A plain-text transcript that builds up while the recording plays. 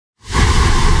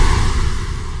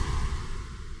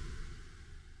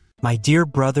My dear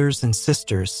brothers and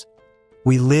sisters,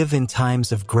 we live in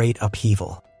times of great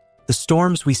upheaval. The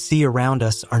storms we see around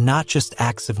us are not just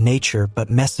acts of nature but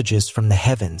messages from the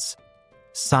heavens,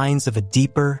 signs of a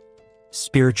deeper,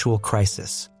 spiritual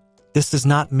crisis. This is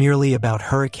not merely about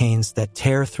hurricanes that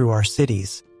tear through our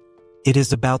cities. It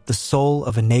is about the soul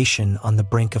of a nation on the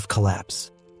brink of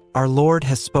collapse. Our Lord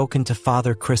has spoken to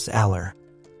Father Chris Alar,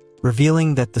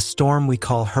 revealing that the storm we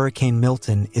call Hurricane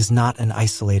Milton is not an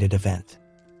isolated event.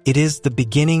 It is the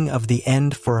beginning of the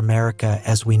end for America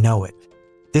as we know it.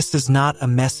 This is not a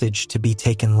message to be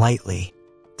taken lightly.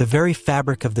 The very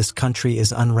fabric of this country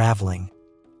is unraveling,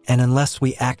 and unless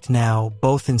we act now,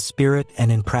 both in spirit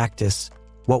and in practice,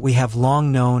 what we have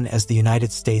long known as the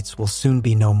United States will soon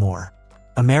be no more.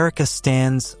 America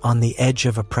stands on the edge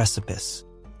of a precipice.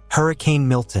 Hurricane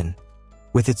Milton,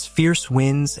 with its fierce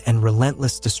winds and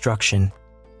relentless destruction,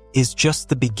 is just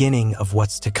the beginning of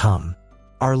what's to come.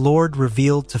 Our Lord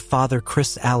revealed to Father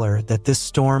Chris Alar that this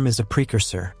storm is a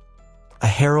precursor, a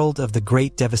herald of the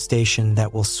great devastation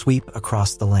that will sweep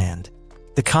across the land.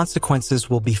 The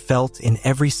consequences will be felt in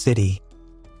every city,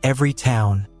 every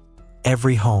town,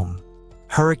 every home.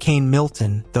 Hurricane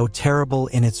Milton, though terrible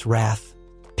in its wrath,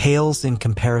 pales in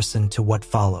comparison to what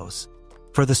follows.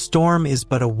 For the storm is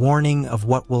but a warning of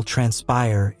what will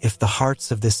transpire if the hearts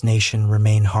of this nation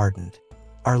remain hardened.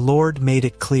 Our Lord made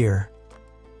it clear: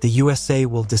 the USA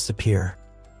will disappear.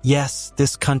 Yes,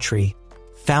 this country,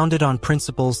 founded on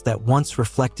principles that once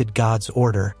reflected God's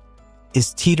order,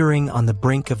 is teetering on the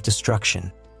brink of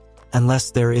destruction,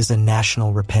 unless there is a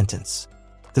national repentance.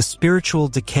 The spiritual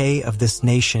decay of this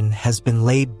nation has been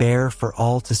laid bare for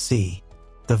all to see.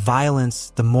 The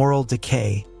violence, the moral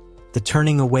decay, the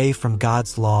turning away from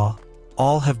God's law,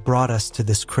 all have brought us to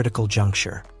this critical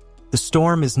juncture. The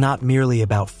storm is not merely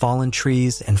about fallen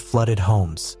trees and flooded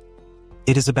homes.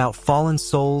 It is about fallen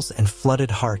souls and flooded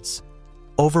hearts,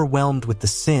 overwhelmed with the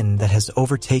sin that has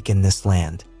overtaken this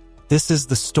land. This is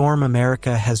the storm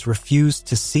America has refused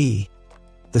to see,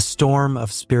 the storm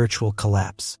of spiritual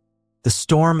collapse. The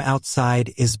storm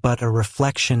outside is but a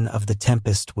reflection of the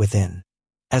tempest within.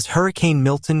 As Hurricane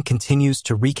Milton continues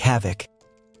to wreak havoc,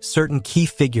 certain key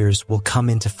figures will come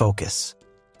into focus.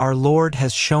 Our Lord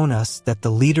has shown us that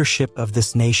the leadership of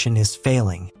this nation is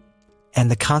failing, and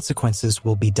the consequences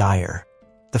will be dire.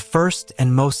 The first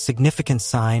and most significant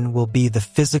sign will be the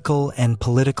physical and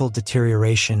political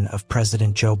deterioration of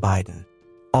President Joe Biden.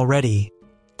 Already,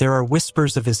 there are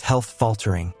whispers of his health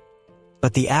faltering,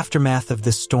 but the aftermath of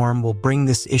this storm will bring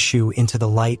this issue into the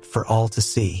light for all to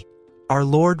see. Our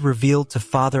Lord revealed to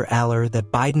Father Alar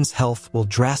that Biden's health will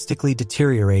drastically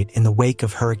deteriorate in the wake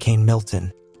of Hurricane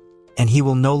Milton, and he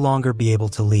will no longer be able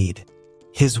to lead.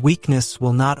 His weakness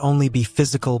will not only be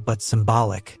physical but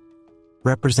symbolic,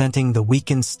 representing the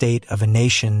weakened state of a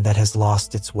nation that has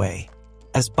lost its way.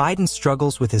 As Biden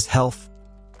struggles with his health,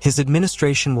 his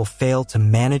administration will fail to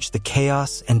manage the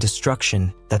chaos and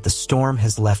destruction that the storm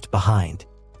has left behind.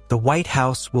 The White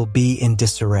House will be in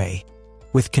disarray.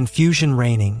 With confusion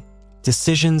reigning,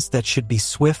 decisions that should be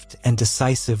swift and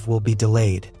decisive will be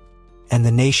delayed, and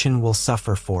the nation will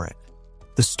suffer for it.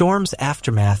 The storm's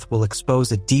aftermath will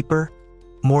expose a deeper,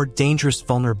 more dangerous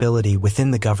vulnerability within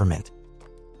the government,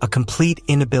 a complete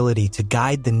inability to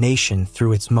guide the nation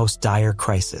through its most dire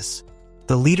crisis.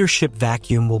 The leadership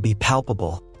vacuum will be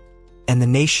palpable, and the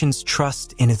nation's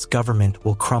trust in its government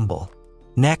will crumble.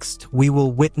 Next, we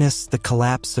will witness the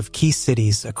collapse of key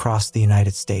cities across the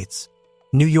United States.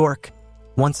 New York,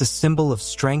 once a symbol of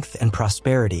strength and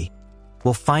prosperity,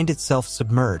 will find itself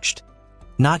submerged,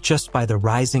 not just by the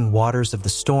rising waters of the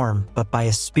storm, but by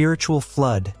a spiritual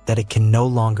flood that it can no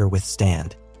longer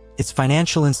withstand. Its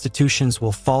financial institutions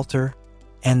will falter,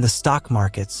 and the stock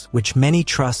markets, which many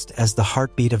trust as the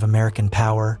heartbeat of American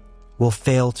power, will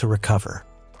fail to recover.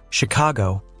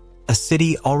 Chicago, a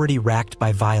city already racked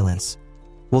by violence,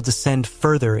 will descend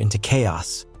further into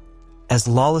chaos as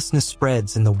lawlessness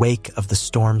spreads in the wake of the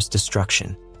storm's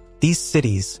destruction. These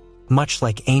cities, much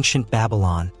like ancient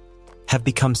Babylon, have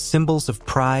become symbols of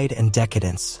pride and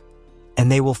decadence,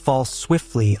 and they will fall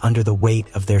swiftly under the weight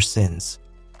of their sins.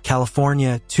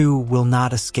 California, too, will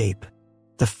not escape.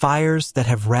 The fires that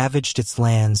have ravaged its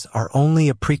lands are only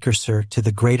a precursor to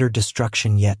the greater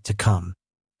destruction yet to come.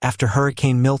 After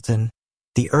Hurricane Milton,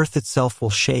 the earth itself will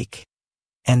shake,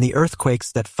 and the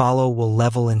earthquakes that follow will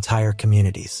level entire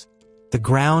communities. The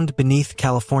ground beneath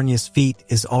California's feet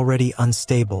is already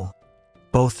unstable,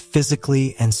 both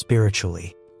physically and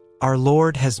spiritually. Our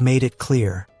Lord has made it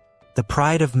clear: the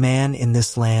pride of man in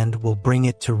this land will bring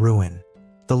it to ruin.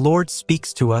 The Lord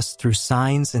speaks to us through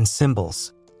signs and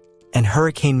symbols, and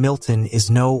Hurricane Milton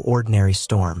is no ordinary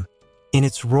storm. In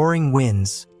its roaring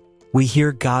winds, We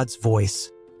hear God's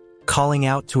voice, calling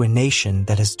out to a nation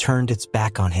that has turned its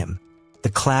back on him. The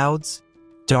clouds,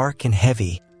 dark and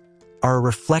heavy, are a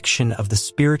reflection of the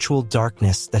spiritual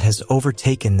darkness that has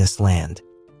overtaken this land.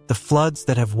 The floods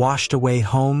that have washed away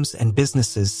homes and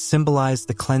businesses symbolize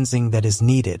the cleansing that is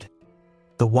needed,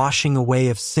 the washing away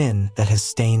of sin that has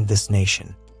stained this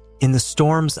nation. In the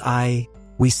storm's eye,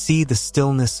 we see the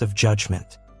stillness of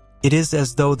judgment. It is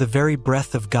as though the very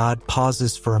breath of God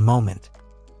pauses for a moment,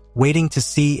 waiting to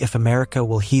see if America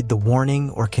will heed the warning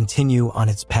or continue on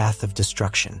its path of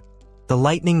destruction. The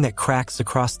lightning that cracks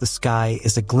across the sky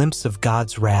is a glimpse of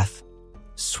God's wrath,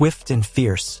 swift and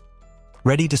fierce,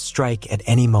 ready to strike at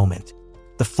any moment.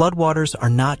 The floodwaters are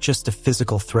not just a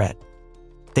physical threat.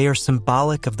 They are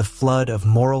symbolic of the flood of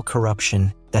moral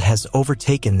corruption that has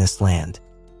overtaken this land.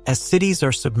 As cities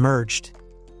are submerged,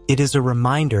 it is a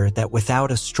reminder that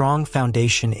without a strong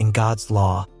foundation in God's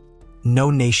law,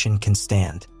 no nation can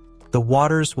stand. The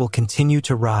waters will continue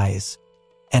to rise,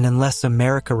 and unless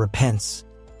America repents,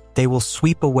 they will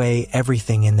sweep away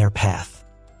everything in their path.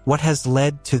 What has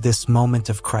led to this moment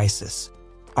of crisis?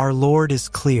 Our Lord is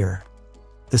clear.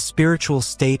 The spiritual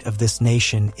state of this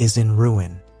nation is in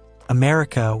ruin.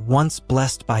 America, once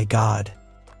blessed by God,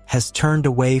 has turned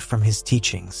away from his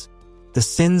teachings. The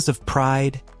sins of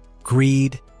pride,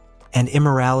 greed, and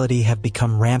immorality have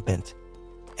become rampant,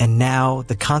 and now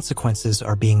the consequences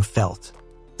are being felt.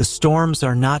 The storms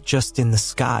are not just in the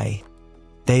sky,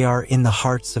 they are in the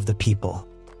hearts of the people.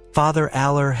 Father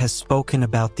Alar has spoken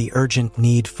about the urgent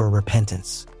need for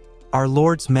repentance. Our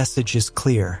Lord's message is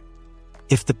clear.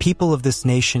 If the people of this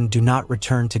nation do not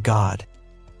return to God,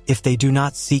 if they do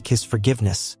not seek his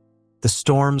forgiveness, the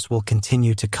storms will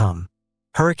continue to come.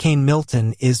 Hurricane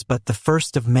Milton is but the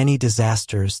first of many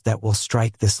disasters that will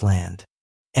strike this land.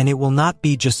 And it will not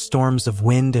be just storms of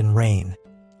wind and rain.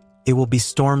 It will be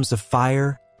storms of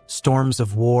fire, storms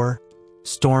of war,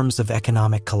 storms of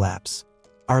economic collapse.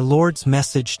 Our Lord's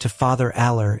message to Father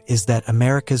Alar is that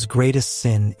America's greatest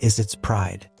sin is its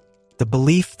pride. The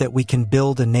belief that we can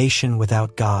build a nation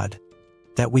without God,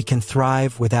 that we can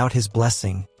thrive without his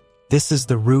blessing, this is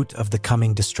the root of the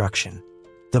coming destruction.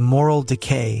 The moral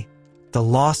decay, the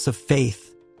loss of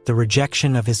faith, the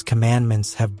rejection of his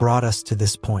commandments have brought us to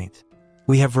this point.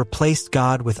 We have replaced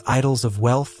God with idols of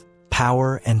wealth,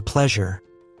 power, and pleasure,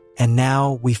 and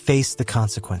now we face the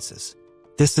consequences.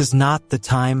 This is not the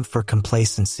time for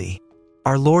complacency.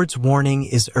 Our Lord's warning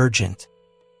is urgent.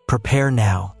 Prepare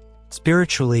now.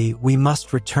 Spiritually, we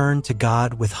must return to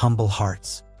God with humble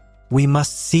hearts. We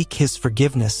must seek his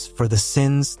forgiveness for the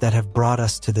sins that have brought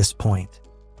us to this point.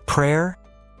 Prayer,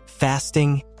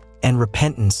 fasting, and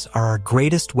repentance are our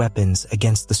greatest weapons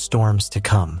against the storms to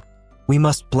come. We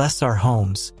must bless our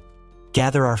homes,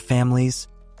 gather our families,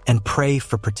 and pray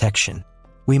for protection.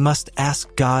 We must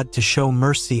ask God to show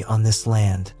mercy on this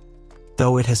land,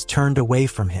 though it has turned away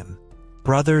from him.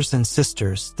 Brothers and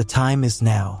sisters, the time is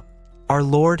now. Our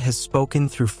Lord has spoken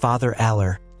through Father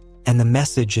Alar, and the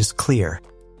message is clear.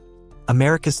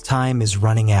 America's time is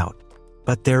running out,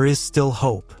 but there is still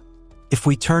hope. If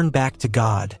we turn back to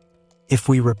God, if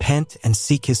we repent and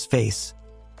seek his face,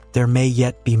 there may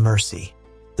yet be mercy.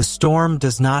 The storm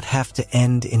does not have to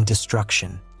end in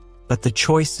destruction, but the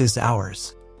choice is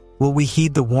ours. Will we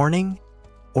heed the warning,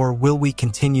 or will we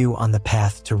continue on the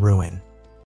path to ruin?